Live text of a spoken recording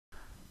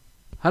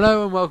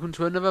Hello and welcome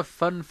to another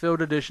fun-filled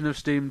edition of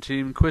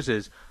SteamTeam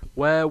quizzes,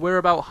 where we're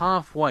about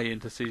halfway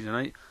into Season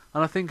 8,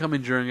 and I think I'm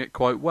enjoying it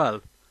quite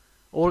well.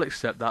 All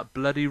except that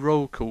bloody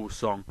roll call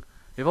song.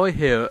 If I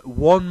hear it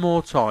one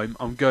more time,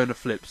 I'm going to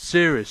flip.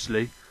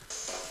 Seriously.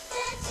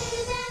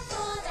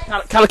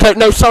 Calico,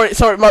 no, sorry,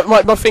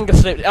 my finger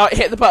slipped. I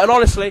hit the button,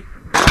 honestly.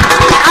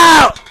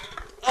 Ow!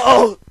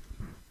 Oh!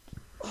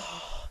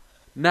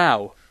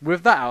 Now,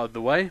 with that out of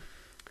the way,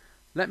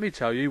 let me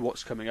tell you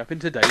what's coming up in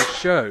today's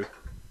show.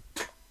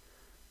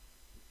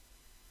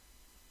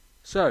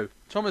 So,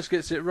 Thomas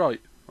gets it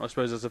right. I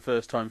suppose that's the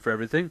first time for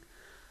everything.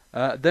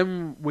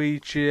 Then we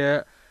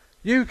cheer,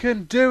 "You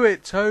can do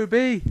it,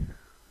 Toby!"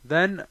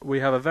 Then we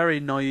have a very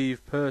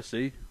naive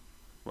Percy.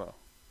 Well,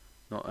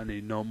 not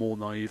more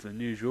naive than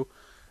usual.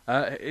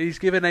 He's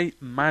given a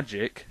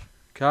magic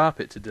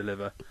carpet to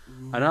deliver.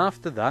 And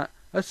after that,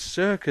 a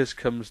circus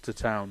comes to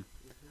town.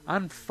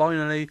 And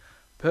finally,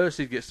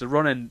 Percy gets the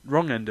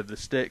wrong end of the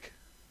stick,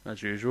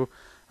 as usual,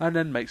 and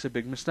then makes a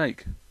big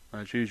mistake,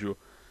 as usual.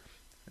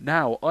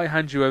 Now, I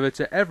hand you over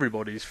to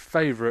everybody's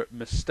favourite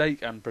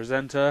mistake and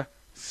presenter,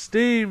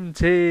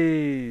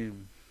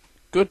 SteamTeam!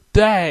 Good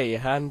day,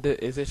 and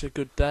is it a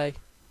good day?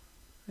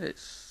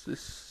 It's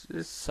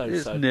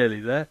So. nearly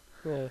there.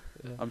 Yeah.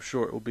 I'm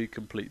sure it will be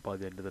complete by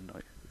the end of the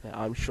night. Yeah,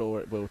 I'm sure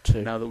it will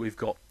too. Now that we've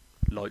got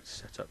lights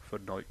set up for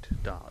night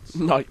darts.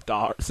 Night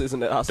darts,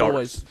 isn't it? That's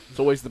Darts.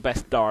 always the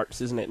best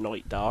darts, isn't it?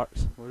 Night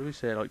darts. What do we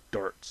say, like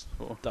darts?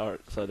 Or?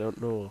 Darts, I don't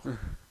know.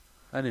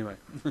 Anyway.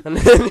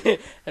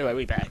 Anyway,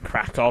 we better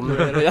crack on,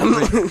 really.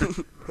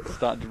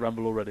 Starting to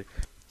ramble already.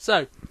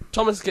 So,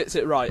 Thomas gets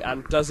it right,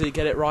 and does he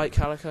get it right,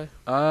 Calico?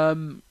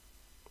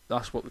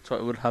 That's what the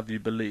title would have you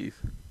believe.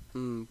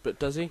 But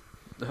does he?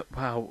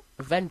 Wow.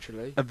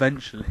 Eventually.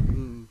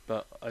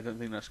 But I don't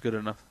think that's good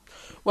enough.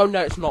 Well,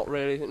 no, it's not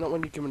really. Not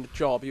when you give him a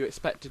job. You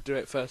expect to do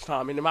it first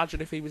time. I mean,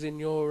 imagine if he was in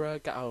your... oh,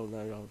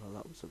 no,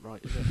 that wasn't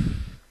right, is it?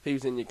 If he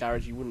was in your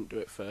garage, you wouldn't do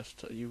it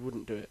first. You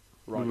wouldn't do it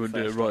right. We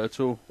wouldn't do it right at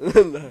all.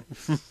 No.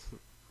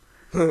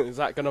 Is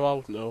that going to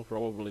hold? No,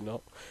 probably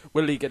not.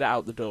 Will he get it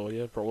out the door?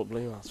 Yeah,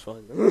 probably. That's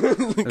fine.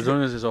 As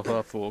long as it's off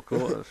our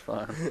forecourt, that's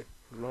fine.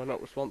 No, I'm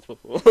not responsible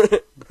for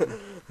it.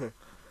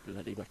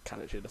 Bloody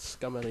mechanics, you're the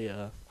scum of the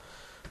earth.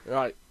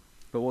 Right.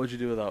 But what would you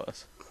do without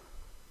us?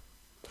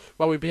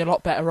 Well, we'd be a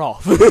lot better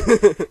off.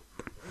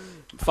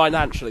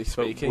 Financially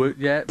speaking.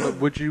 But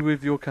would you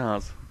with your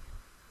cars?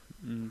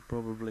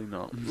 Probably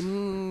not.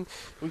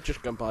 We'd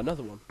just go and buy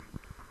another one.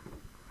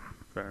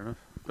 Fair enough.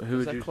 But who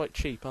would they're you... quite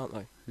cheap, aren't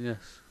they?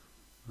 Yes.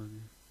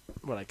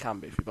 Well, they can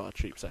be if you buy a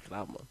cheap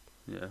second-hand one.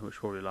 Yeah, which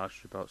probably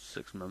lasts you about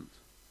 6 months.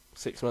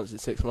 6 months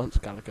is 6 months,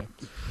 Calico.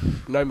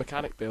 No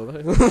mechanic bill,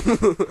 though.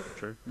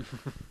 True.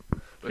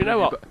 You know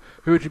what?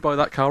 Who would you buy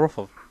that car off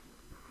of?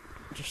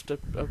 Just a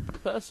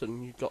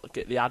person. You've got to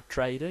get the ad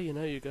trader, you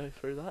know, you go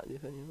through that and you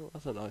think, oh,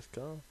 that's a nice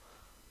car.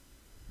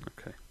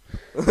 Okay.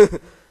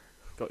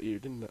 Got you,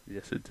 didn't it?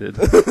 Yes, it did.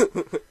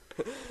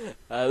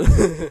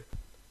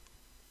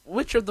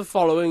 Which of the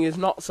following is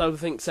not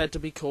something said to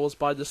be caused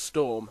by the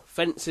storm?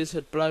 Fences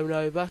had blown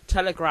over,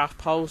 telegraph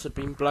poles had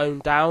been blown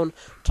down,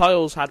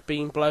 tiles had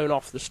been blown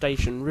off the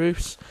station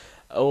roofs,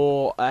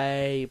 or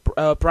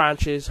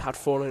branches had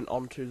fallen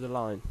onto the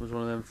line. Was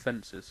one of them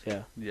fences?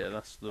 Yeah. Yeah,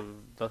 that's the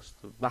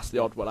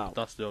odd one out.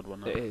 That's the odd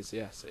one out. It is,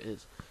 yes, it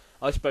is.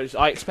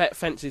 I expect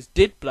fences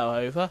did blow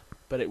over,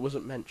 but it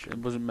wasn't mentioned. It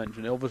wasn't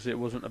mentioned. Obviously, it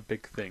wasn't a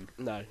big thing.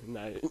 No.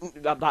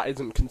 That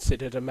isn't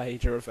considered a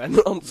major event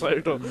on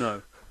Soda.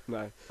 No.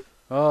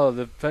 Oh,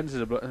 the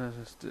fences are blown.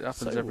 It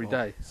happens every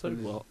day. So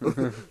what?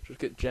 Just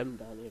get Gem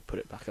down here, put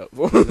it back up.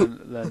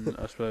 then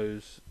I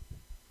suppose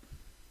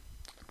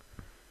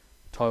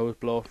tiles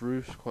blow off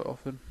roofs quite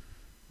often.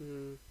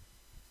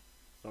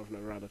 I've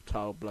never had a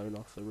tile blown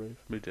off the roof.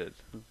 We did.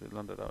 It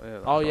landed out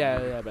here. Oh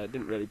yeah, but it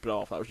didn't really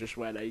blow off. That was just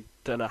when they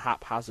done a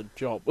haphazard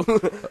job.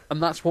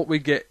 And that's what we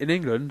get in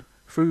England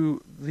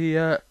through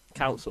the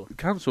council.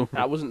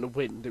 That wasn't the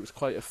wind. It was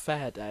quite a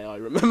fair day, I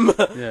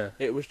remember. Yeah.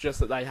 It was just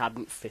that they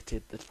hadn't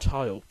fitted the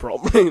tile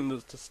properly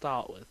to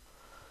start with.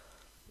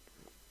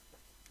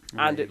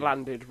 And it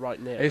landed right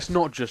near. It's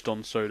not just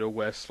on Soda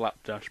where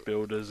slapdash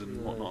builders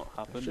and whatnot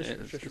happen.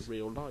 It's just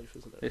real life,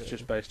 isn't it? It's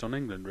just based on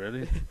England,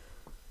 really.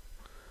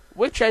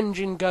 Which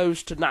engine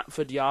goes to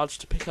Knapford Yards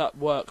to pick up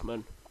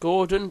workmen?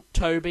 Gordon,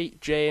 Toby,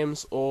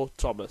 James, or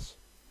Thomas?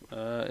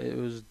 It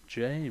was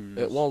James.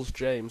 It was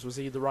James. Was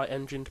he the right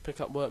engine to pick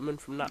up workmen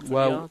from Knapford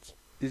Yards?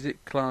 Is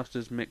it classed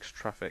as mixed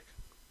traffic?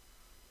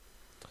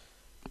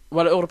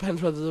 Well, it all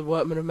depends whether the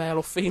workmen are male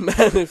or female.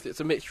 If it's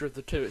a mixture of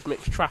the two, it's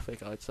mixed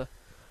traffic, I'd say.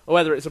 Or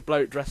whether it's a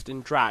bloke dressed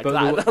in drag.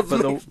 But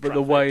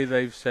the way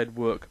they've said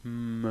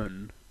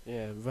workman...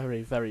 Yeah,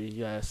 very, very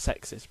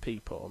sexist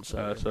people.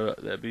 So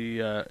there'd be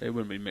it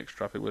wouldn't be mixed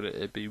traffic, would it?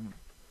 It'd be,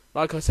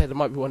 like I said, there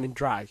might be one in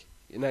drag.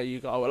 You know, you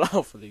got to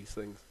allow for these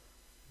things.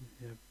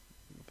 Yeah,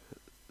 but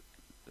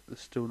there's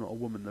still not a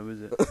woman, though,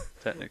 is it?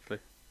 Technically,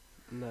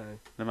 no.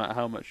 No matter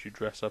how much you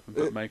dress up and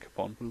put makeup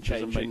on, and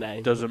change your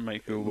name, doesn't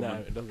make you a woman. No,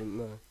 it doesn't.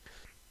 No.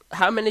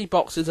 How many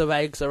boxes of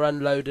eggs are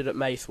unloaded at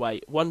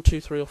Maithwaite? 1, 2,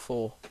 3, or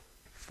 4?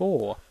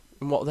 4.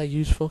 And what are they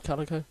used for,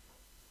 Calico?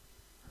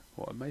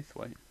 What, a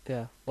Maithwaite?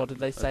 Yeah. What did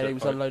they say it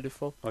was unloaded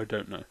for? I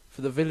don't know.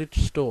 For the village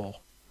store.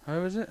 How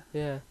is it?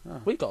 Yeah.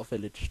 Oh. We got a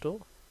village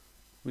store.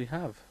 We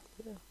have.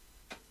 Yeah.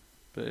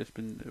 But it's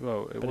been,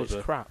 well, But it's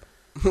crap.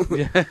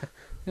 Yeah.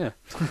 Yeah.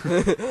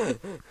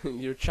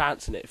 You're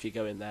chancing it if you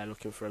go in there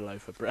looking for a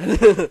loaf of bread.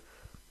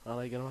 Are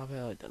they going to have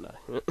it? I don't know.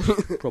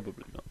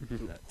 Probably not.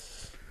 No.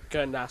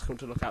 Go and ask them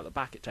to look out the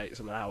back. It takes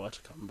them an hour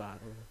to come back.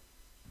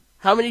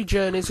 How many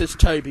journeys has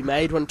Toby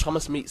made when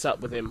Thomas meets up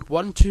with him?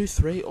 1, 2,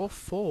 3, or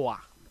 4?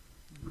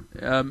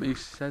 He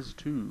says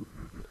 2.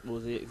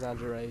 Was he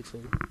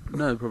exaggerating?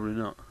 No, probably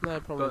not. No,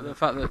 probably But the not.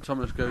 fact that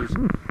Thomas goes,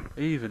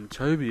 even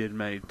Toby had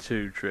made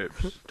 2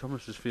 trips.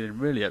 Thomas was feeling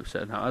really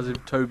upset now, as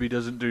if Toby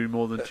doesn't do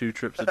more than 2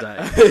 trips a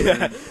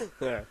day.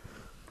 Yeah.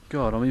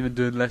 God, I'm even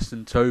doing less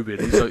than Toby.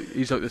 And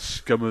he's like the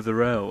scum of the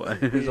railway.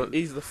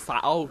 He's the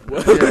fat old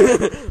one.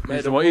 Yeah.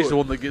 Made he's the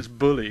one that gets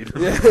bullied.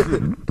 Yeah.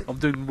 I'm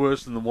doing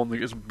worse than the one that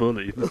gets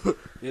bullied.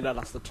 You know,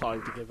 that's the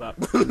time to give up.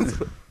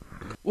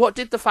 What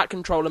did the Fat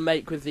Controller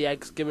make with the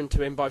eggs given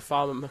to him by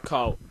Farmer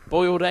McCall?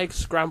 Boiled eggs,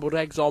 scrambled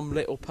eggs,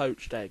 omelette, or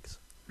poached eggs?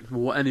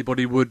 What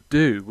anybody would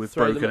do with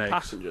Throw broken them at eggs.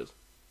 passengers.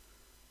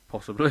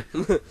 Possibly.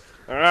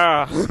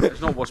 Ah. It's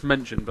not what's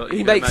mentioned, but He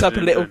you can makes up a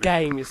imagine little maybe.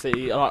 game, you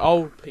see. Like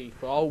old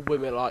people, old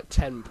women, like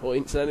 10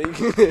 points, and He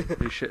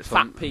shits fat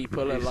on,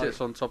 people he are like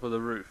sits on top of the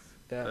roof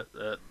yeah,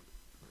 at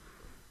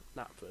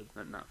Knapford.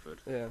 Natford,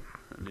 Yeah.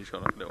 and he's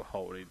got like a little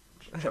hole. He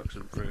chucks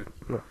them through.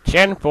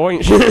 10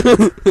 points.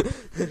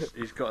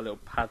 He's got a little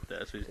pad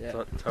there, so he's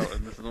Yeah.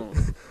 toting this and all.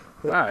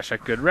 Ah, it's a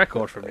good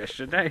record from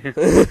yesterday.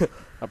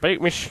 I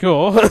beat my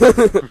score.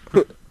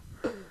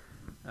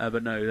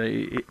 But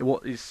no,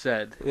 what he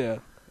said, Yeah.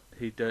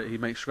 he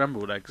makes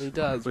scrambled eggs. He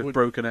does. With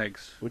broken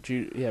eggs Would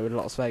you? Yeah, with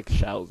lots of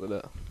eggshells in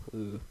it.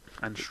 Ugh.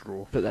 and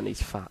straw. But then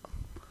he's fat.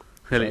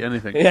 He'll eat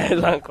anything. Yeah,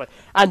 exactly.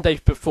 And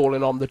they've been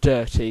falling on the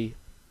dirty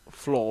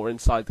floor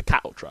inside the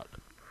cattle truck.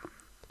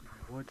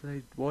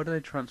 Why do they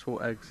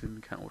transport eggs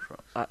in cattle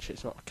trucks? Actually,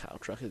 it's not a cattle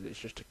truck, is it? It's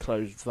just a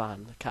closed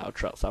van. The cattle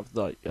trucks have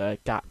like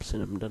gaps in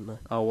them, don't they?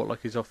 Oh, what,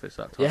 like his office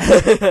that time? Yeah,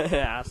 yeah,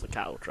 that's the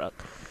cattle truck.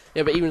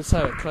 Yeah, but even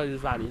so, a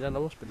closed van, you don't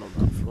know what's been on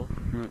that floor.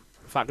 Right.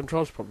 Fat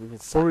Control's probably been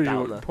sat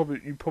down there.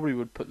 You probably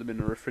would put them in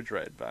a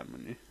refrigerated van,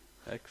 wouldn't you?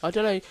 Eggs. I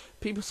don't know.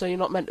 People say you're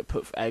not meant to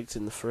put eggs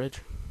in the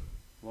fridge.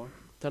 Why?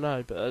 Don't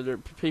know,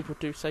 but people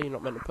do say you're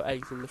not meant to put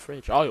eggs in the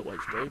fridge. I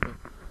always do, but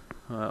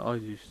I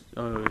always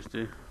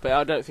do. but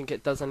I don't think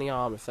it does any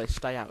harm if they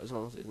stay out as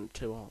long as it isn't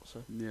too hot.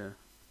 So Yeah.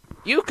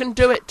 you can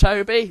do it,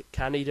 Toby.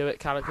 Can he do it,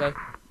 Calico?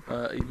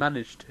 He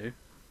managed to.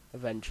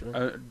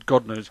 Eventually.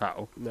 God knows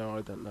how. No,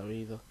 I don't know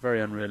either. Very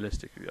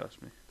unrealistic, if you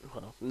ask me.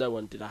 Well, no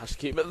one did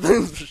ask you, but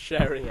thanks for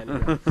sharing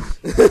anyway.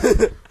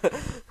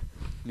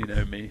 You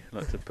know me, I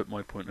like to put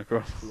my point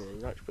across. Yeah, you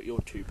like to put your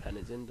 2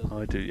 pennies in, don't you?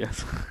 I do,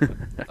 yes.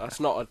 That's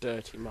not a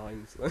dirty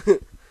mind.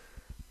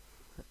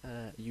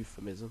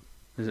 Euphemism.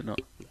 Is it not?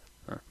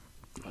 I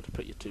had to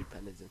put your 2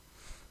 pennies in.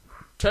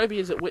 Toby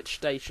is at which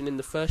station in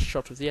the first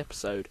shot of the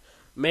episode?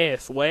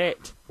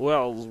 Maithwaite,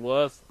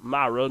 Wellsworth,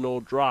 Marron,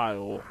 or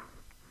Dryall?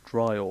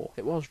 Dryall.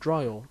 It was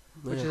Dryall.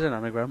 Which Yeah. is an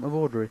anagram of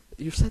Audrey.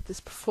 You've said this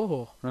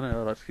before. I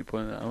know, I like to keep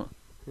pointing that out.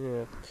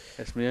 Yeah.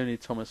 It's the only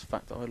Thomas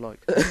fact that I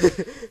like.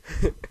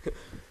 The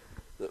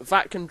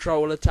Fat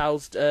Controller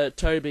tells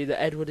Toby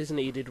that Edward is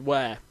needed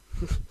where?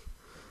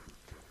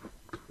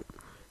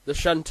 The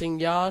shunting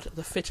yard,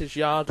 the fitter's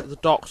yard, the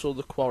docks, or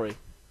the quarry?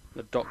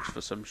 The docks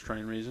for some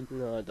strange reason.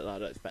 No, I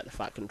don't expect the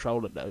Fat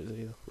Controller knows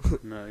either.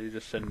 No, you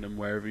just send them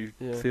wherever he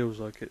Yeah. feels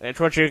like it.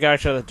 Edward, you go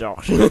to the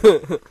docks.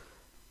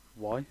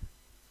 Why?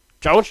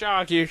 Don't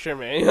argue to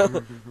me.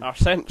 I've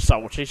sent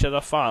Salty to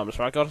the farm,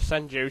 so I've got to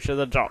send you to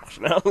the docks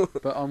now.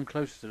 But I'm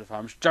closer to the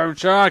farms.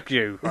 Don't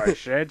argue, I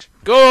said.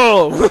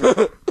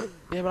 Go!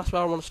 Yeah, but that's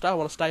where I want to stay. I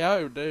want to stay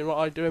home doing what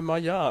I do in my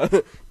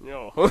yard.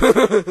 No.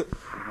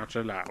 Not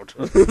allowed.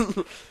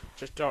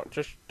 Just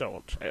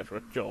don't,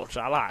 Edward George.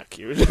 I like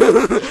you.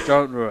 Just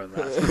don't ruin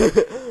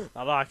that.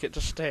 I like it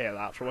to stay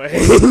that way.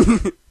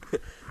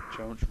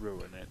 Don't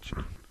ruin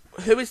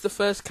it. Who is the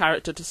first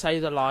character to say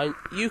the line,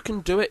 "You can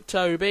do it,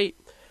 Toby"?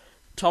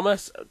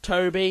 Thomas,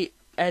 Toby,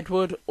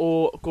 Edward,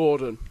 or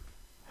Gordon?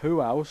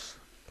 Who else?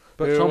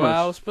 But Who Thomas.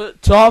 else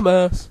but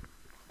Thomas?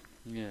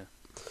 Yeah.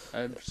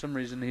 For some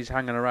reason he's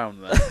hanging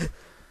around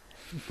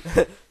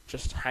there.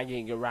 Just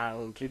hanging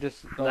around. He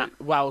just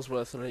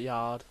Wellsworth in a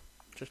yard.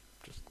 Just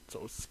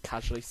sort of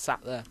casually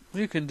sat there.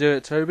 You can do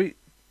it, Toby.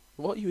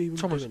 What are you even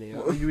Thomas, doing here?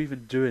 what are you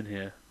even doing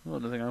here? I've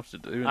got nothing else to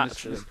do.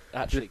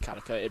 Actually,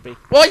 Calico, it'd be,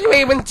 what are you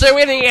even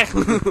doing here?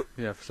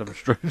 Yeah, for some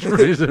strange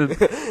reason.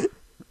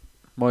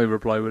 My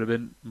reply would have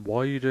been,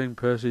 why are you doing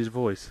Percy's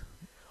voice?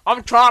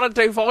 I'm trying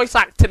to do voice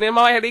acting, am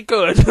I any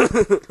good?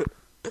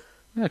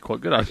 Yeah,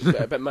 quite good actually.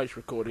 I bet most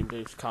recording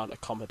booths can't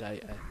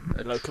accommodate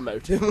a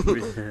locomotive.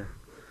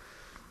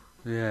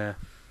 Yeah.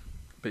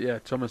 But yeah,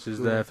 Thomas is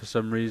there for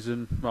some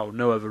reason. Well,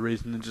 no other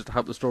reason than just to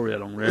help the story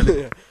along,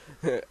 really.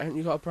 Haven't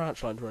you got a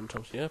branch line to run,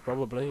 Thomas? Yeah,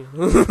 probably.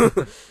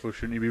 Well,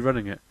 shouldn't you be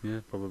running it? Yeah,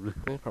 probably.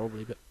 Yeah,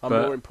 probably, but I'm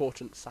But- more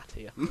important sat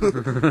here.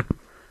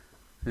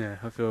 Yeah,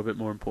 I feel a bit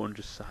more important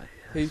just say.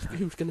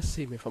 Who's going to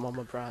see me if I'm on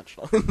my branch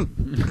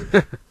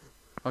line?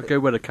 I'll go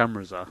where the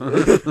cameras are.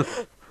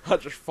 I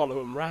just follow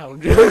them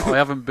round. I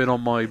haven't been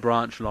on my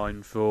branch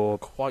line for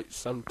quite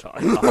some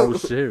time. the whole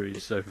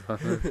series so far.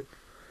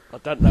 I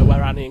don't know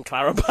where Annie and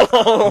Clara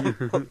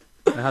belong.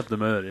 I had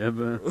them earlier,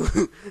 but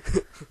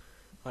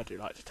I do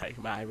like to take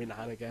them out every now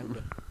and again,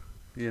 but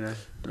you know,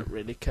 don't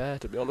really care,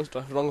 to be honest,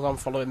 as long as I'm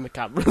following the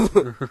cameras.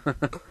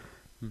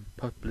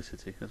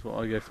 publicity. That's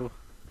what I go for.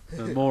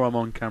 The more I'm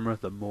on camera,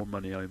 the more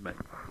money I make.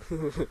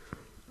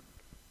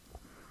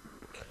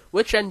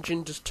 Which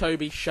engine does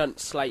Toby shunt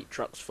slate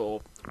trucks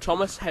for?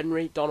 Thomas,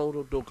 Henry, Donald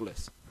or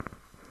Douglas?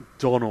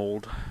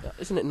 Donald.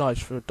 Isn't it nice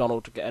for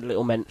Donald to get a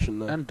little mention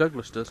there? And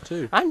Douglas does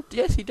too. And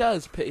yes, he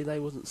does. Pity they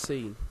wasn't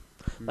seen.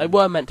 They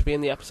were meant to be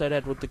in the episode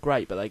Edward the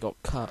Great, but they got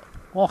cut.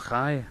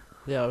 Okay.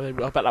 Yeah, I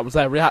bet that was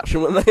their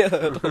reaction when they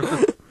heard.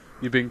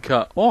 You've been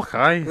cut.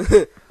 Okay.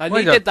 I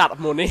needed that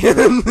money.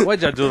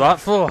 What'd you do that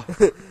for?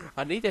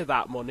 I needed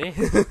that money.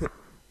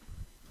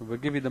 We'll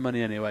give you the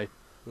money anyway.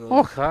 Oh,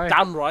 Okay.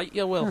 damn right,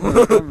 you will.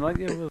 Damn right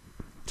you will.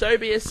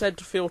 Toby is said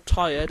to feel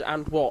tired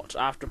and what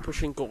after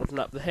pushing Gordon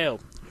up the hill?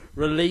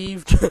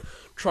 Relieved,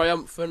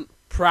 triumphant,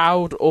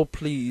 proud or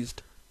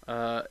pleased?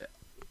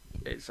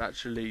 It's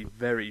actually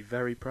very,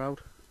 very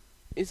proud.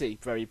 Is he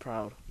very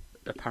proud?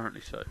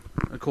 Apparently so.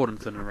 According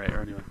to the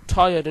narrator, anyway.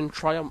 Tired and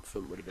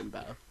triumphant would have been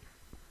better.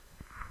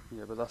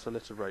 Yeah, but that's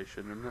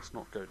alliteration, and let's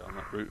not go down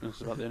that route.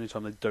 That's about the only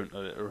time they don't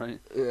alliterate.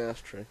 Yeah,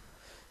 that's true.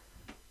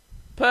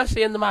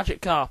 Percy and the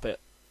magic carpet.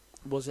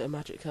 Was it a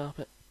magic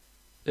carpet?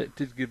 It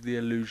did give the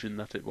illusion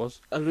that it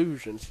was.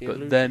 Illusions.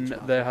 But then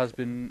there has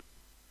been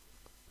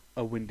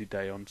a windy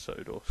day on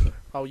Sodor. So.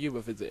 Oh, you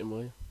were visiting,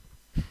 were you?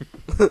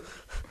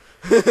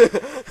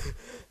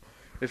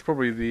 It's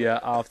probably the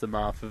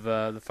aftermath of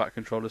the Fat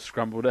Controller's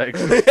scrambled eggs.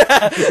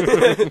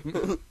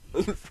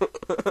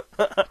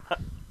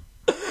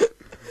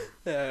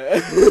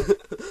 Yeah.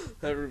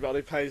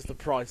 Everybody pays the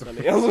price when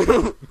he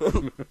has.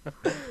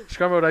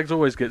 Scrambled eggs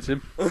always gets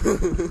him.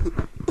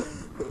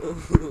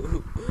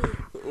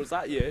 Was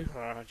that you?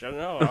 I don't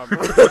know.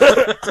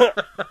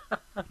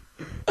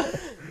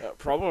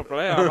 Probably.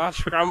 I've had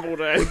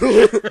scrambled eggs.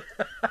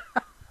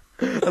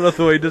 And I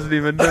thought he doesn't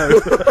even know.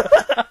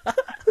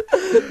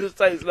 Just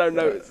takes no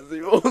notice as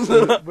he walks.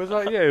 Was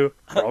that you?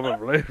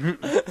 Probably.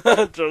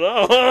 I don't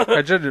know.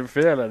 I didn't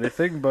feel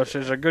anything, but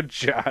there's a good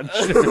chance.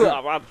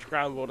 I've had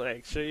scrambled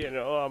eggs, so you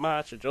know, I'm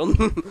actually done.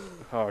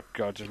 Oh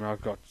God,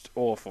 I've got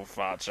awful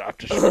farts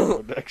after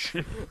scrambled eggs.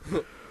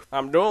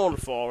 I'm known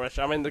for it.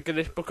 I'm in the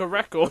Guinness Book of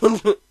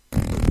Records.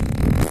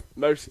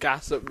 Most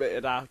gas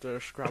admitted after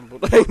a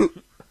scrambled egg.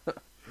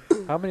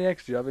 How many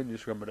eggs do you have in your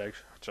scrambled eggs?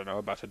 I don't know,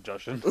 about a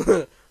dozen.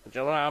 Do you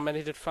know how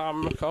many did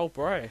Farmer McCall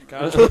break?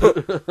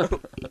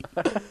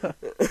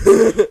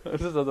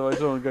 Just otherwise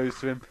someone goes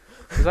to him,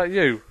 is that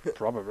you?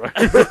 Probably.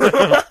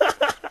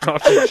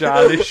 Not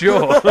entirely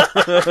sure.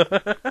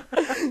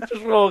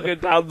 Just walking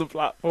down the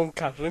platform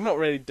casually, not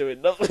really doing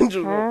nothing,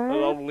 just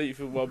along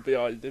leaving one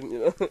behind him, you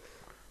know.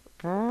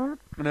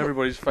 And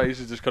everybody's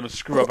faces just kind of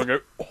screw up and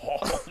go,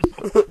 oh.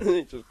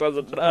 He just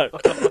doesn't know.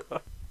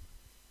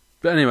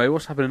 But anyway,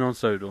 what's happening on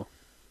Sodor?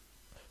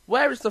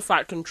 Where is the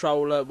Fat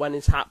Controller when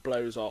his hat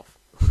blows off?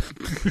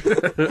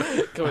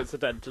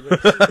 Coincidentally.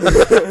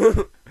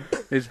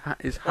 His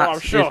hat's... Oh, I'm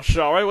sure,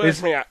 sorry,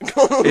 where's me hat?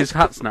 His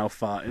hat's now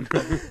farting.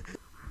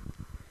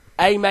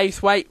 A.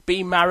 Maithwaite,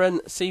 B.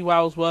 Maron, C.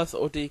 Wellsworth,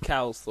 or D.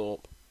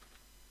 Kelsthorpe?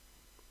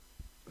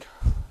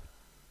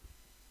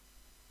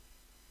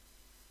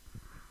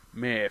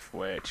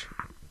 Maithwaite.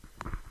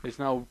 He's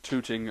now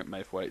tooting at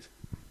Maithwaite.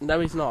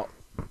 No, he's not.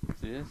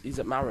 He is? He's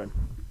at Maron.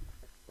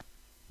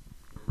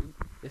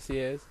 Yes, he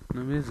is.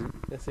 No, he isn't.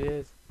 Yes, he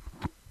is.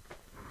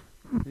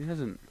 He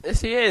hasn't.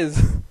 Yes, he is.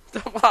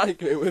 Don't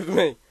argue with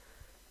me.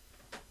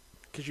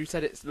 Because you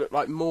said it looked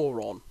like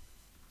moron.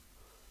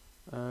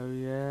 Oh,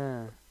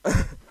 yeah.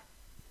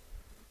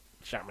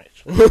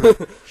 Shamich.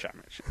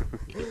 Shamich.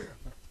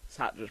 His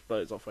hat just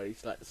blows off where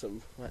he's let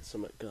some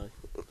go.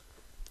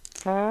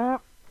 Oh,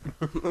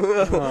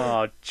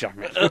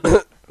 damn it.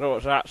 No,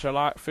 it's actually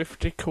like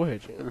 50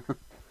 quid. You know?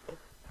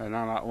 And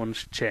now that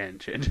one's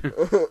changing.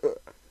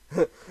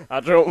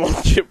 I don't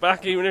want it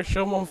back even if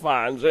someone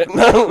finds it.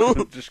 No.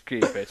 Just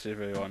keep it if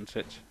he wants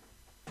it.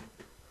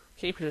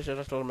 Keep it as a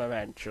little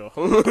memento.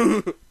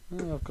 Oh,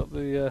 I've got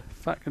the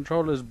Fat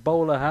Controller's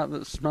bowler hat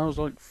that smells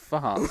like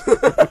fart.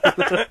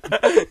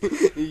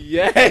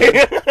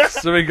 Yeah.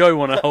 Something I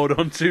want to hold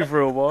on to for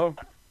a while.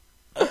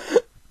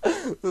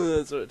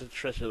 That's what to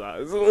treasure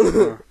that is.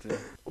 Oh, dear.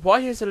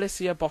 Why is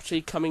Alicia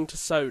Botti coming to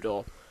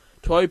Sodor?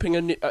 To open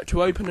a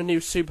new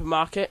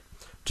supermarket?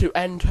 To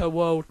end her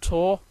world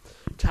tour?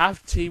 To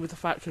have tea with the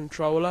Fat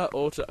Controller?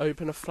 Or to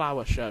open a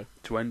flower show?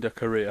 To end a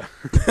career.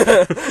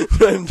 Yeah,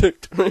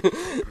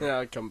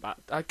 I come back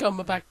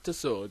to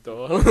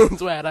Sodor.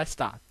 That's where I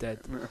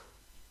started.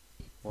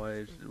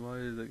 Why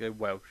did it go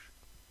Welsh?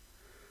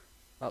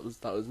 That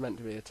was meant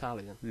to be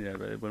Italian. Yeah,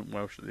 but it went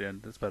Welsh at the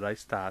end. That's where I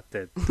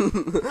started.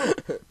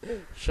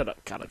 Shut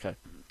up, Calico.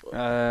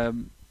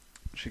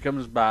 She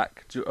comes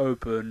back to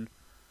open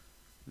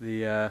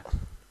the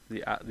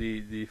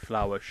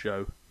flower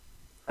show.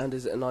 And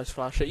is it a nice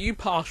flower show? Are you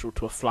partial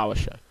to a flower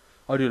show?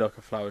 I do like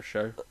a flower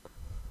show.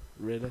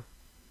 Really?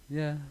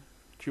 Yeah.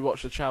 Do you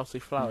watch the Chelsea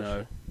flower No.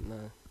 show?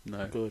 No.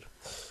 No. Good.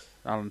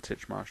 Alan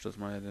Titchmarsh does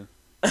my head in.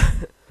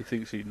 He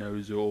thinks he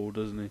knows it all,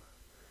 doesn't he?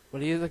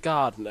 Well, he is a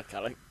gardener,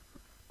 Calico.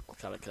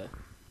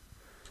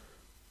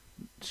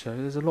 So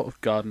there's a lot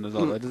of gardeners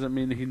out there. Does it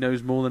mean he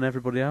knows more than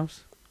everybody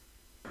else?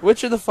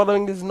 Which of the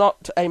following is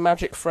not a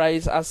magic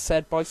phrase as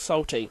said by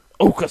Salty?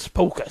 Ocus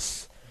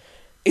pocus,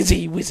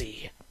 izzy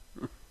wizzy,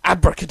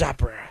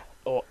 abracadabra,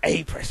 or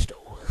a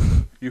presto?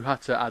 You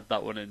had to add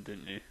that one in,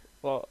 didn't you?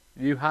 What?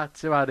 You had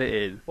to add it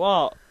in.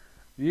 What?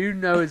 You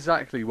know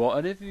exactly what.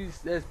 And if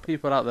there's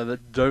people out there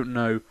that don't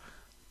know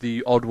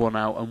the odd one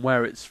out and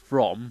where it's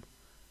from,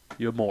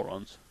 you're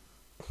morons.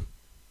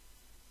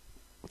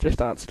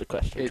 Just answer the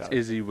question. It's Calico.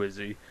 Izzy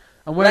Wizzy.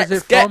 And where's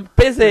Let's it get from?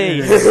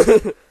 busy!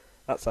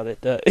 That sounded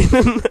dirty. Do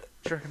you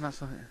reckon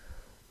that's like,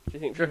 Do you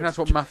think that's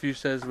what Matthew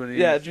says when he...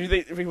 Yeah, do you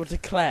think people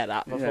declare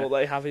that before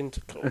they have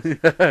intercourse?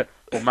 Well,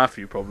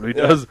 Matthew probably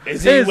does.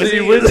 Izzy Izzy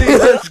Wizzy,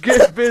 let's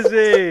get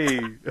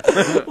busy!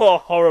 Oh,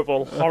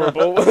 horrible.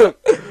 What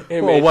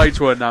a way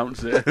to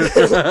announce it.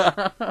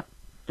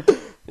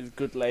 His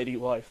good lady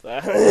wife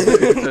there. He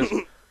says,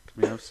 can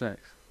we have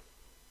sex?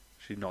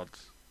 She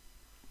nods.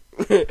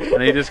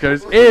 And he just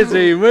goes,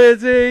 Izzy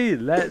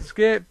Wizzy, let's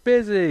get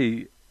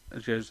busy.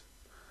 And she goes,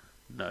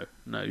 no,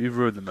 you've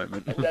ruined the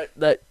moment.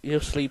 No,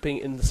 you're sleeping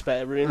in the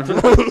spare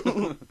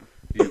room.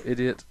 You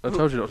idiot. I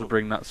told you not to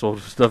bring that sort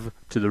of stuff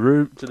to the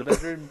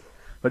bedroom.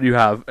 But you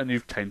have, and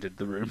you've tainted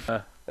the room.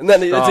 And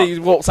then he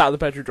walks out of the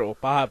bedroom door.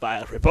 Bye,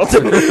 everybody.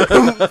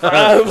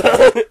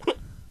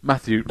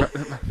 Matthew,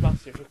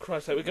 Matthew, for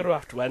Christ's sake, we're going to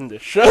have to end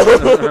this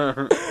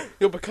show.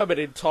 You're becoming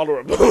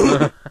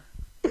intolerable.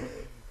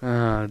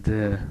 oh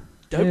dear.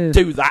 Don't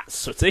do that,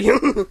 Sooty.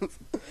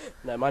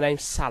 No, my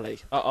name's Sally.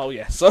 Oh,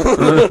 yes.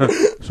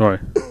 Sorry,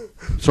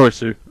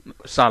 Sue.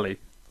 Sally.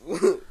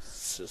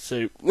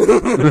 Sue.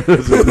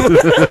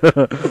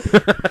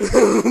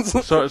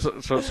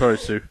 Sorry,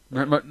 Sue.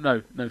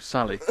 No,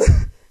 Sally.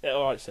 Yeah,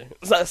 alright, Sue.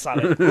 Sally.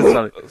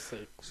 Sally.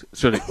 Sue.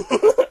 Sweet.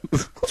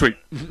 Sweet.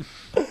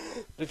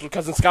 Little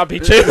cousin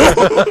Scampi too.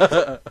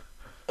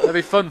 That'd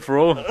be fun for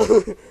all.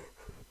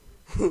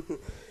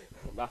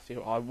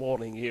 Matthew, I'm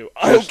warning you.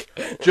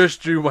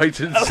 Just you wait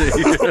and see.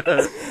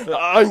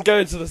 I'm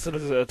going to the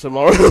solicitor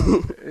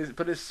tomorrow.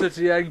 But it's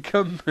City and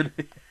Company.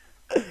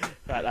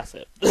 Right, that's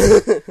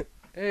it.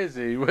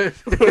 Izzy,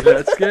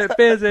 let's get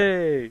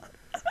busy.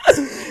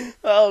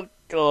 Oh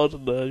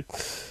God, no.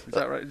 Is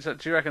that right?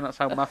 Do you reckon that's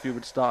how Matthew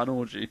would start an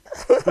orgy?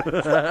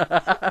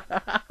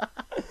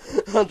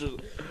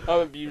 I'm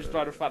amused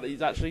by the fact that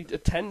he's actually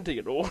attending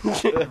an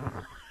orgy.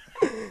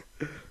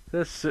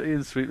 There's City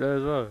and Sweet there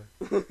as well.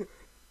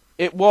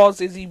 It was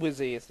Izzy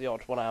Wizzy is the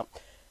odd one out.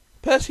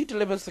 Percy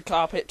delivers the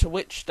carpet to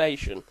which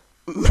station?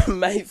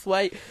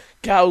 Maithwaite,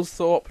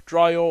 Cowsthorpe,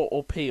 Dryor,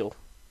 or Peel?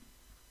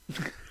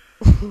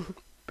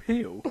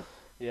 Peel?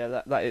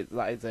 Yeah, that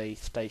is a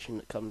station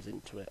that comes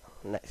into it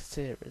next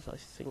series, I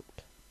think.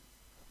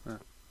 Yeah.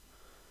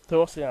 So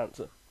what's the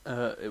answer?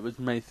 It was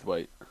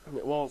Maithwaite.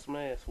 It was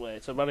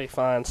Maithwaite, a very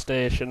fine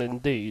station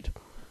indeed.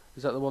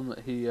 Is that the one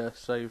that he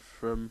saved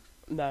from...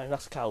 No,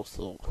 that's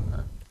Cowsthorpe.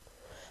 No.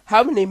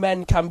 How many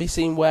men can be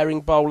seen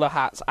wearing bowler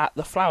hats at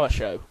the flower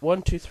show?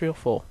 1, 2, 3, or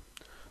 4?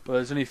 Well,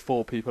 there's only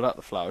 4 people at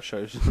the flower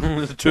shows.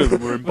 The 2 of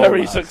them were in bowler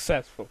Very hats.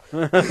 successful.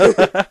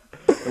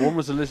 One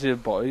was a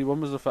lizard body,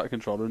 one was a fat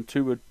controller, and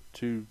 2 were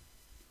 2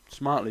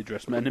 smartly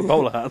dressed men in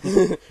bowler hats.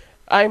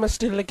 I'm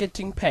still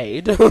getting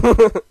paid. Oh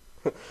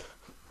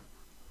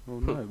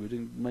no, we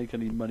didn't make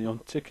any money on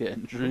ticket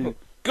entry.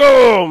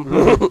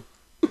 Come!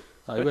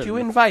 But you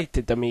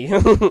invited me.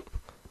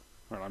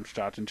 Well, I'm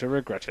starting to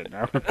regret it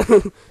now.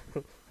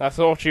 I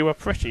thought you were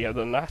prettier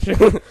than that.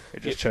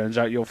 It just turns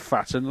out you're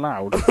fat and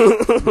loud.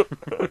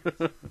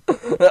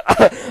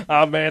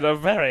 I made a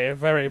very,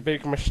 very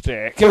big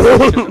mistake.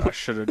 I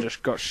should have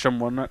just got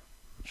someone that...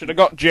 Should have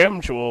got Jim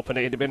to open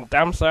it. He'd have been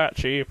damn sight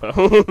cheaper.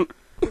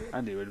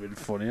 And he would have been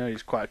funnier.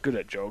 He's quite good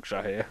at jokes,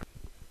 I hear.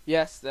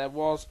 Yes, there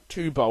was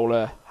 2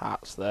 bowler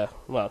hats there.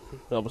 Well,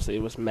 obviously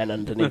it was men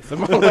underneath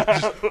them.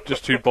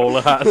 Just 2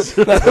 bowler hats.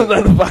 Then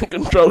the back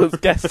controller's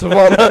guests of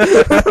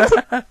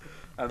honour.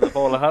 And the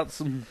bowler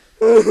hats.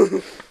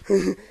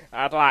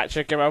 I'd like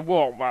to give a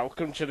warm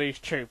welcome to these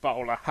 2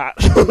 bowler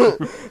hats.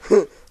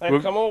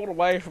 They've come all the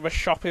way from a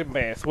shop in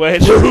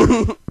Maithwaite.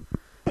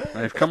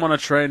 They've come on a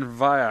train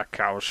via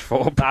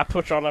Cowsthorpe. I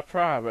put on a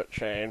private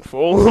chain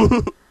for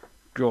them.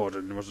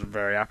 Gordon wasn't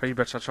very happy,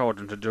 but I told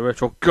him to do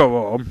it or go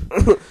home.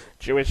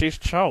 Do as he's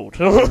told.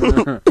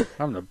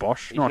 I'm the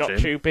boss, He's not not him.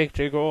 too big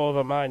to go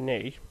over my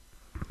knee.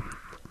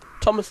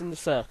 Thomas in the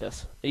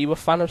circus. Are you a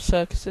fan of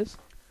circuses?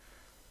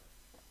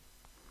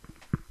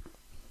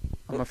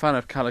 I'm a fan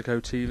of Calico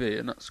TV,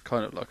 and that's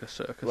kind of like a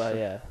circus. Well,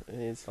 yeah, it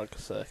is like a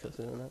circus,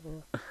 isn't it?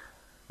 Yeah.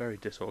 Very I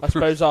disorganized.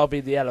 suppose I'll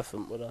be the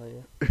elephant, would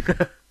I?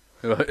 Yeah.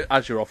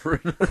 As you're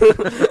offering.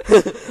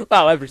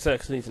 Well, every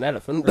circus needs an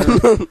elephant.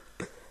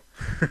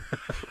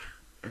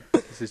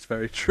 This is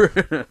very true.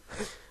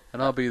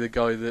 And I'll be the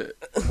guy that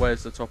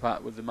wears the top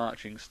hat with the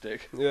marching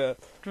stick. Yeah,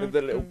 with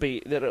the little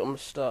beat, the little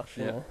moustache.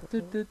 Yeah.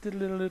 It's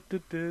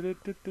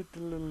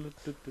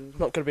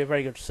not going to be a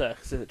very good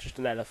circus, is it? Just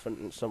an elephant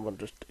and someone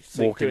just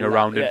Walking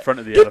around that, in front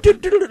of the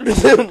elephant.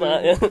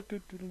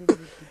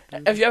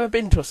 Have you ever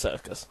been to a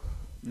circus?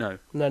 No.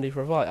 No,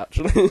 neither have I,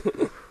 actually.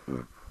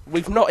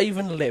 We've not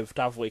even lived,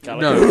 have we,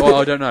 Calico? No, well,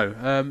 I don't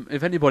know.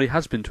 If anybody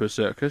has been to a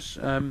circus,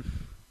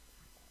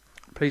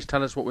 please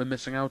tell us what we're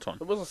missing out on.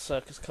 There was a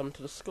circus come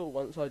to the school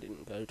once. I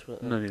didn't go to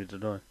it. No, neither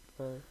did I.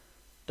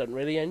 Doesn't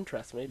really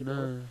interest me.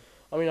 No.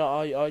 I mean,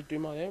 I do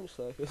my own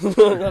circus.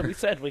 Like we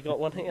said, we got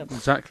one here.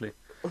 Exactly.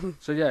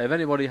 So yeah, if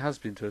anybody has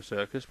been to a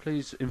circus,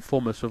 please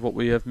inform us of what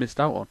we have missed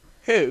out on.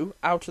 Who,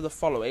 out of the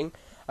following,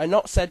 are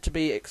not said to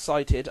be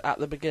excited at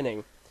the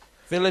beginning?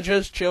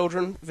 Villagers,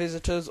 children,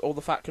 visitors, or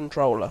the fat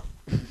controller?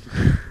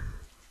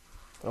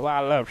 Oh, I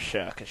love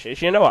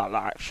circuses. You know I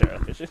like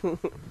circuses.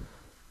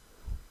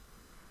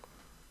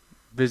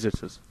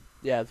 Visitors.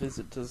 Yeah,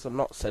 visitors are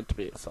not said to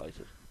be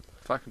excited.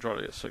 Fat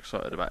controller gets so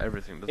excited about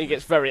everything, doesn't He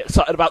gets very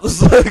excited about the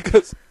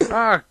circus.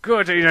 Ah,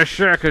 good, he's a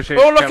circus.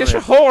 Oh, look, it's a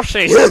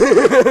horsey.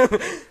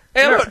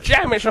 Hey, look,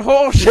 Jam, it's a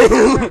horsey.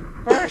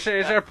 Horsey,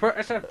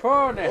 it's a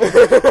pony.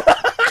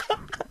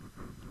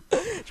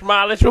 It's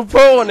My Little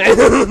Pony.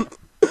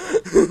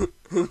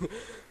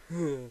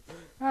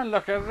 And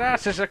look at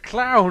that, it's a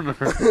clown.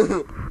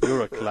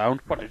 You're a clown.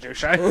 What did you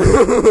say?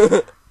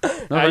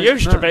 I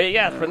used to be,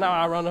 yes, but now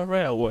I run a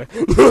railway.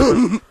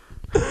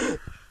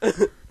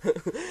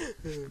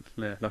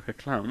 Yeah, like a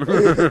clown.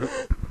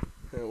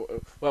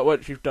 Well,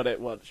 once you've done it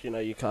once, you know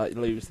you can't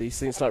lose these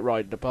things. Like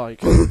riding a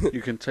bike.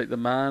 You can take the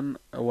man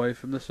away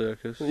from the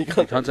circus. You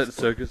can't take the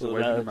circus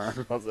away from the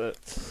man. That's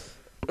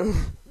it.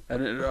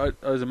 And I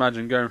was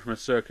imagine going from a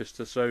circus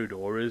to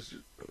Sodor is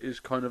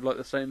kind of like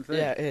the same thing.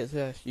 Yeah, it is.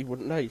 Yeah, you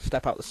wouldn't know. You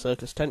step out the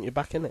circus tent, you're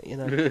back in it. You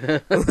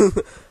know.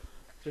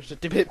 Just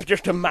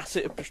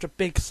a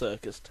big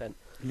circus tent.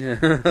 Yeah.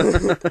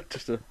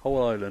 Just a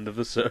whole island of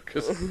the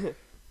circus.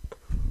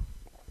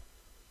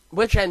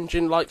 Which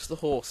engine likes the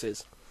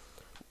horses?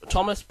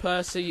 Thomas,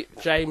 Percy,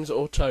 James,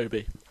 or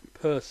Toby?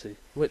 Percy.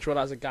 Which one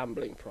has a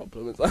gambling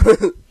problem?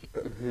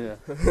 Yeah.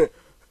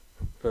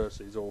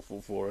 Percy's awful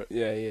for it.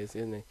 Yeah, he is,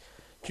 isn't he?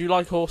 Do you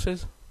like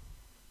horses?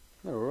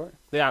 They're alright.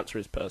 The answer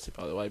is Percy,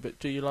 by the way. But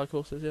do you like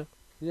horses? Yeah.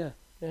 Yeah.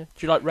 Yeah.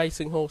 Do you like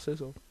racing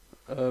horses? Or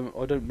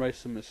I don't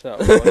race them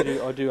myself.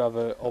 I do have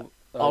a.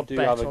 I'll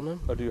bet on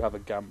them. I do have a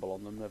gamble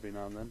on them every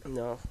now and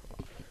then.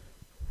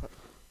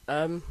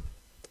 No.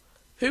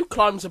 Who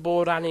climbs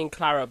aboard Annie and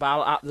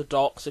Clarabelle at the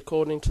docks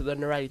according to the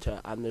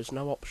narrator? And there's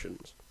no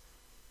options.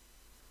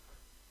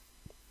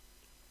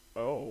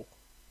 Oh.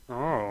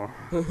 Oh.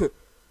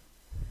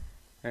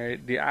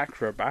 The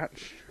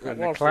acrobats and It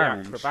the was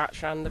clowns. the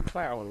acrobats and the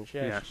clowns,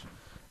 yes.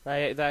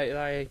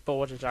 They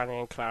boarded Annie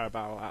and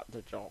Clarabelle at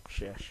the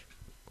docks, yes.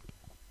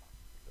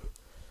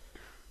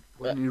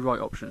 Why didn't you write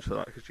options for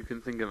that? Because you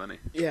couldn't think of any.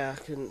 Yeah,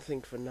 I couldn't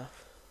think of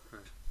enough.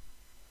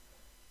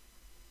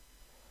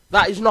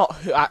 That is not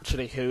who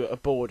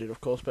boarded, of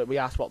course, but we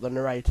asked what the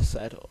narrator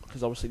said,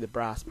 because obviously the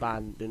brass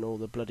band and all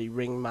the bloody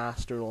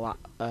ringmaster and all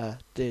that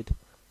did.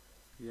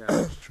 Yeah,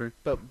 that's true.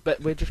 But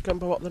we're just going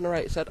by what the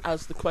narrator said,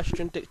 as the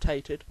question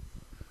dictated.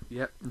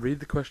 Yep, read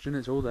the question,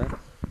 it's all there.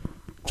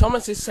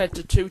 Thomas is said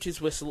to toot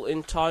his whistle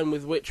in time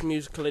with which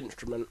musical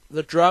instrument?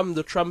 The drum,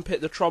 the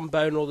trumpet, the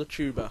trombone, or the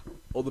tuba?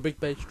 Or the big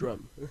bass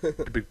drum?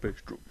 The big bass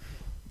drum.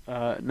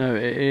 No,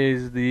 it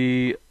is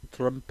the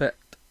trumpet.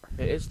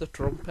 It is the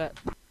trumpet.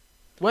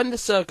 When the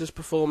circus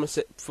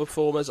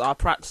performers are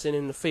practicing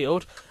in the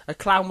field, a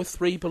clown with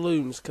 3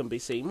 balloons can be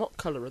seen. What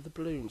colour are the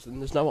balloons?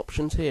 And there's no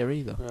options here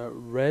either.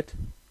 Red.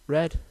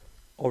 Red.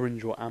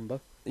 Orange or amber.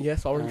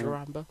 Yes, orange or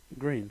amber.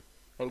 Green.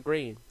 And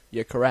green.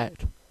 You're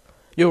correct.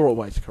 You're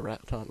always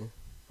correct, aren't you?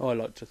 Oh, I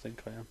like to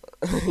think I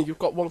am. You've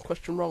got one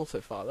question wrong so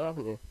far, though,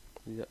 haven't you?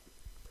 Yep.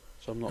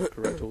 So I'm not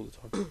correct all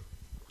the time.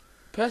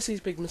 Percy's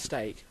big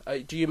mistake.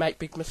 Do you make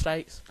big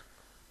mistakes?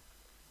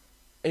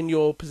 In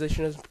your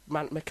position as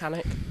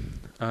mechanic?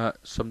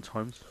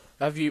 Sometimes.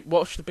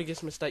 What's the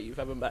biggest mistake you've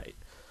ever made?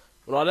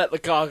 When I let the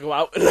car go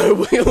out with no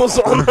wheels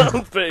on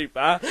that beep,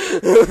 huh?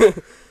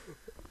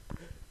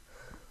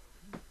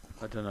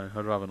 I don't know,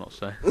 I'd rather not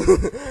say.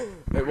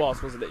 It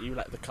was, wasn't it? You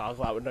let the car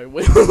go out with no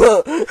wheels.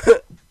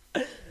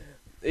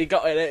 He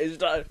got in it, he's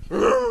like,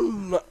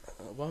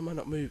 why am I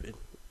not moving?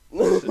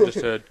 Just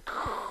heard.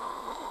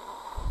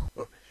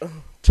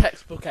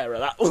 Textbook error,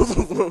 that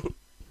was.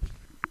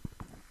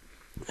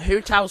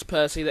 Who tells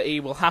Percy that he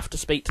will have to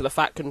speak to the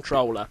Fat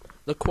Controller?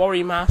 The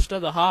Quarry Master,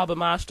 the Harbour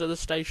Master, the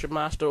Station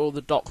Master, or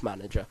the Dock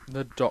Manager?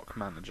 The Dock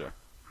Manager.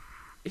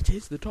 It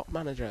is the Dock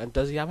Manager, and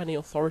does he have any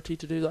authority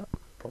to do that?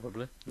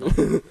 Probably.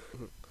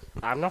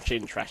 I'm not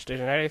interested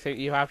in anything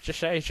you have to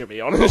say, to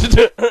be honest.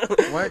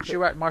 Weren't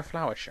you at my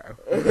flower show?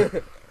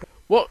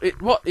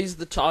 What is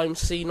the time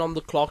seen on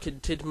the clock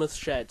in Tidmouth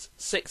Sheds?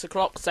 6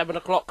 o'clock, 7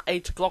 o'clock,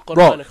 8 o'clock, or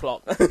What? 9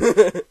 o'clock?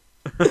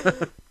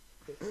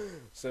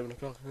 7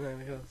 o'clock,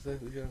 9 o'clock,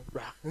 7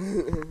 o'clock.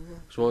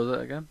 So what was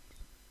it again?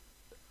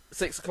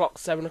 6 o'clock,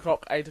 7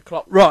 o'clock, 8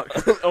 o'clock. Rock!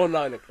 Or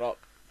 9 o'clock.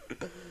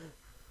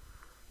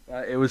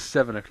 It was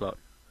 7 o'clock.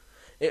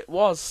 It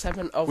was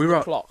 7 of We the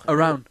rock clock.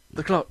 around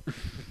the clock.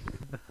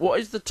 What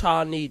is the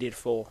tar needed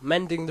for?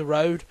 Mending the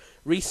road,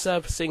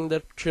 resurfacing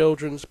the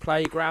children's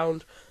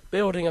playground,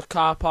 building a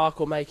car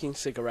park, or making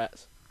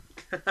cigarettes?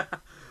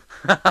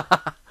 I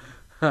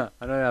know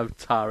they have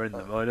tar in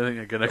them, but I don't think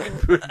they're going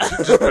to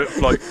just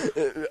put, like,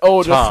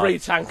 Order tar. 3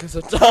 tankers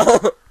of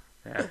tar.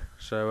 Yeah,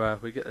 so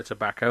we get the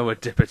tobacco, we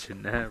dip it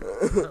in there,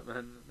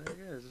 and there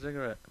you go, it's a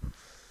cigarette.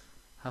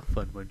 Have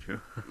fun, won't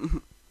you?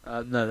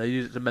 No, they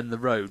use it to mend the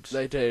roads.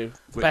 They do.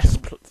 Which-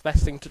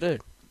 Best thing to do.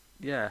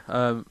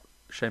 Yeah,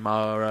 shame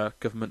our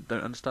government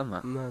don't understand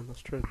that. No,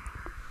 that's true.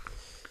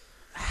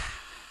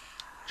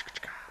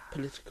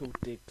 Political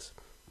digs.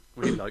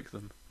 We like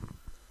them.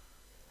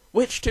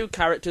 Which 2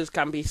 characters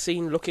can be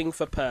seen looking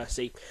for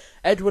Percy?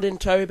 Edward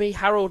and Toby,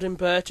 Harold and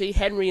Bertie,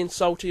 Henry and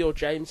Salty, or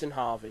James and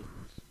Harvey?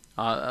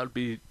 That would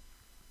be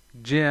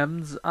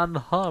James and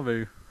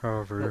Harvey.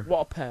 What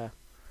a pair.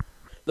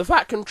 The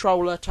Vat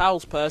Controller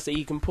tells Percy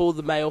he can pull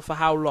the mail for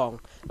how long?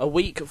 A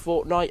week, a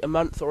fortnight, a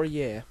month, or a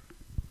year?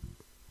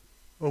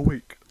 A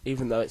week.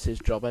 Even though it's his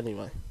job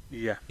anyway.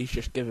 Yeah. He's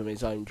just given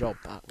his own job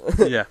back.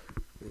 Yeah.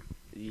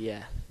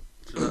 Yeah.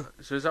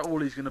 So is that all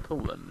he's going to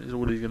pull then? Is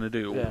all he's going to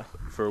do Yeah.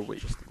 for a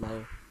week? Just the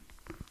mail.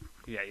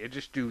 Yeah, you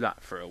just do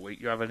that for a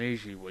week. You have an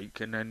easy week,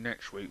 and then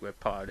next week we've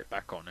piled it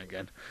back on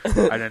again.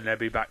 And then they'll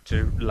be back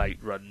to late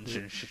runs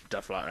and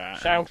stuff like that.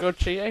 Sound good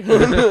to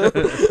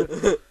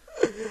you?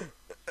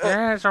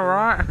 Yeah, it's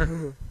alright.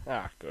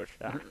 Good.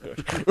 Good.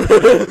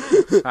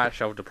 That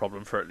solved the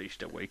problem for at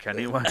least a week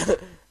anyway.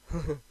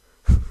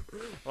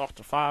 Off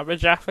to Farmer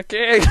Jaffa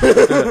King.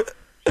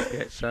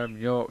 Get some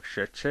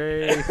Yorkshire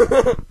tea.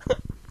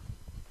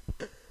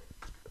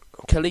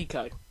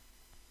 Calico.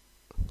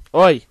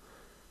 Oi.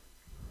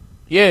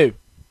 You.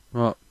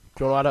 What?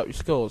 Do you want to add up your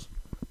scores?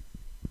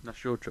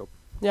 That's your job.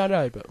 Yeah, I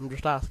know, but I'm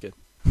just asking.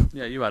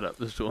 Yeah, you add up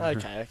the score.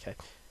 Okay.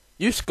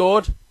 You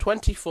scored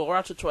 24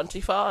 out of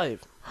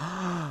 25.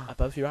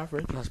 Above your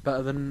average. That's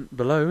better than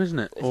below, isn't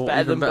it? It's Or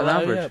better even than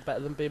below, average. yeah. Better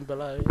than being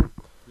below,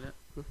 Yeah.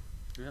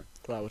 Yeah.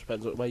 Well, it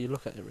depends on where you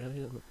look at it, really,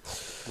 doesn't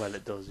it? Well,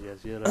 it does,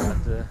 yes. You're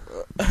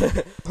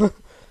right.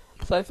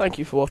 So, thank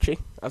you for watching,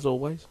 as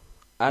always.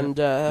 And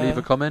Leave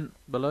a comment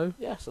below.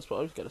 Yes, that's what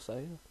I was going to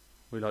say. Yeah.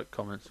 We like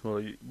comments.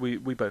 Well, we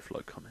both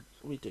like comments.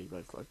 We do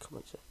both like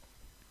comments. Yeah.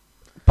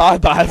 Bye,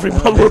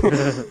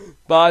 everyone.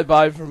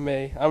 Bye from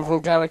me. I'm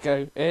from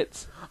Calico.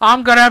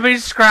 I'm gonna be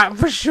scrapped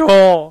for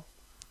sure.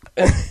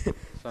 Sounded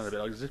a bit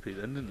like Zippy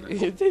then, didn't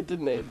it? It did,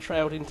 didn't it? It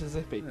trailed into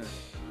Zippy. Yeah.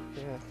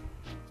 Yeah.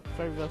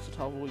 Very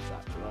versatile voice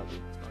actor, aren't you?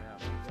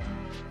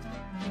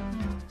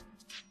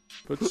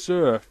 But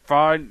sir,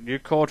 fine, you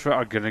called for it.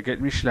 I'm gonna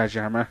get me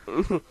sledgehammer.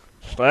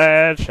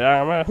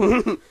 Sledgehammer.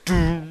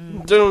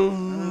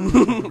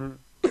 Doom.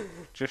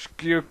 Just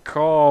you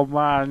call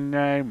my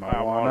name,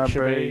 I wanna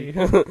be.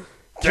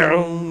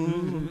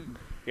 Doom.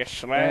 Your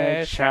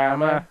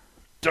sledgehammer.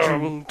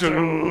 Doom.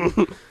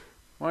 Doom.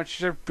 Want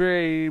you to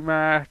be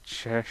my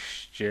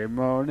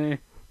testimony?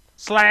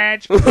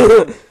 Sledge.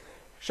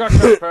 Shut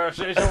up,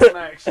 Percy. It's all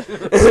next.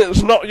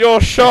 It's not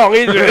your song,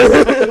 is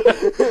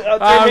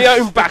it? I'll do my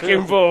own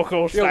backing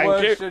vocals, You're thank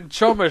worse you. than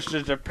Thomas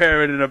just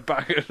appearing in the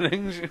back of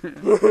things.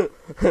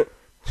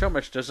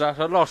 Thomas does that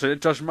a lot, and it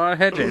does my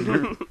head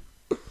in.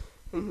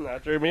 I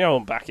do my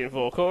own backing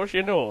vocals,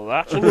 you know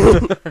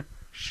that.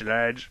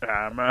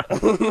 Sledgehammer.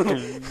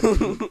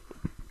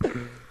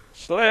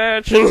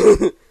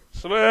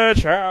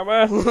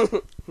 Sledgehammer.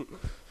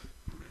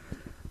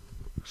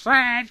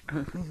 Sledge.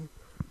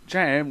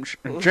 James,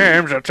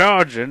 I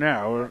told you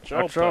now.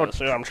 I'm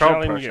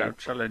telling you. I'm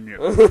telling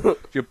you.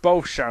 You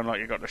both sound like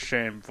you got the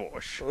same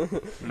voice.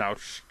 Now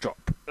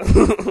stop.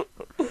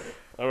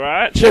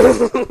 Alright.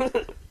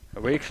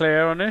 Are we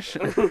clear on this?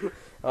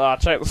 I'll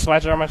take the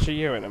sledgehammer to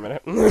you in a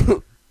minute.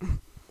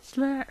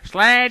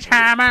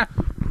 Sledgehammer.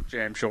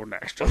 James, you're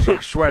next. I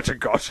swear to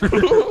God.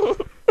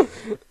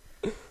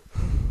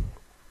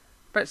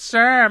 But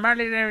sir, I'm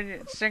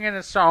only singing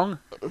a song.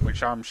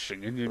 Which I'm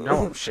singing, you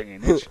know I'm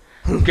singing it.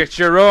 Get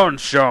your own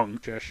song.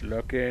 Just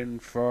looking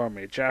for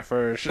me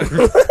Jaffers.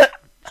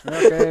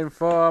 Looking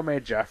for me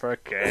Jaffer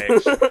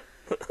cakes. I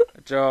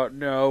don't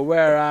know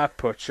where I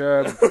put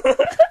them,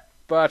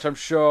 but I'm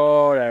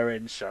sure they're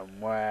in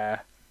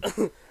somewhere.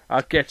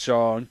 I'll get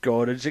on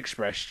Gordon's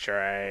express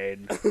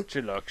train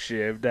to look see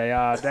if they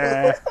are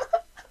there.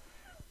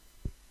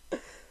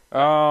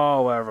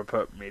 Oh, where have I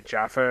put me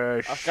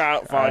Jaffers? I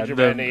can't find you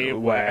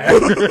anywhere.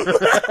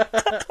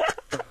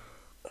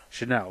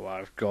 So now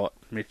I've got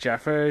me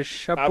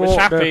Jaffers. I'm as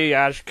happy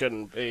as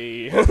can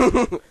be.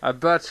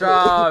 But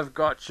I've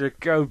got to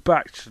go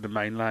back to the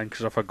mainland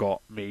because I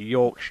forgot me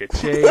Yorkshire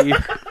tea.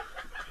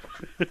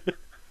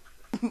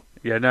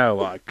 You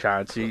know I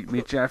can't eat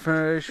me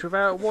Jaffers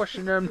without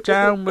washing them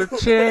down with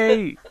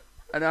tea.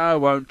 And I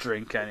won't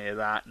drink any of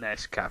that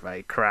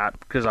Nescafe crap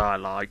because I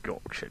like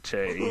Yorkshire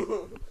tea.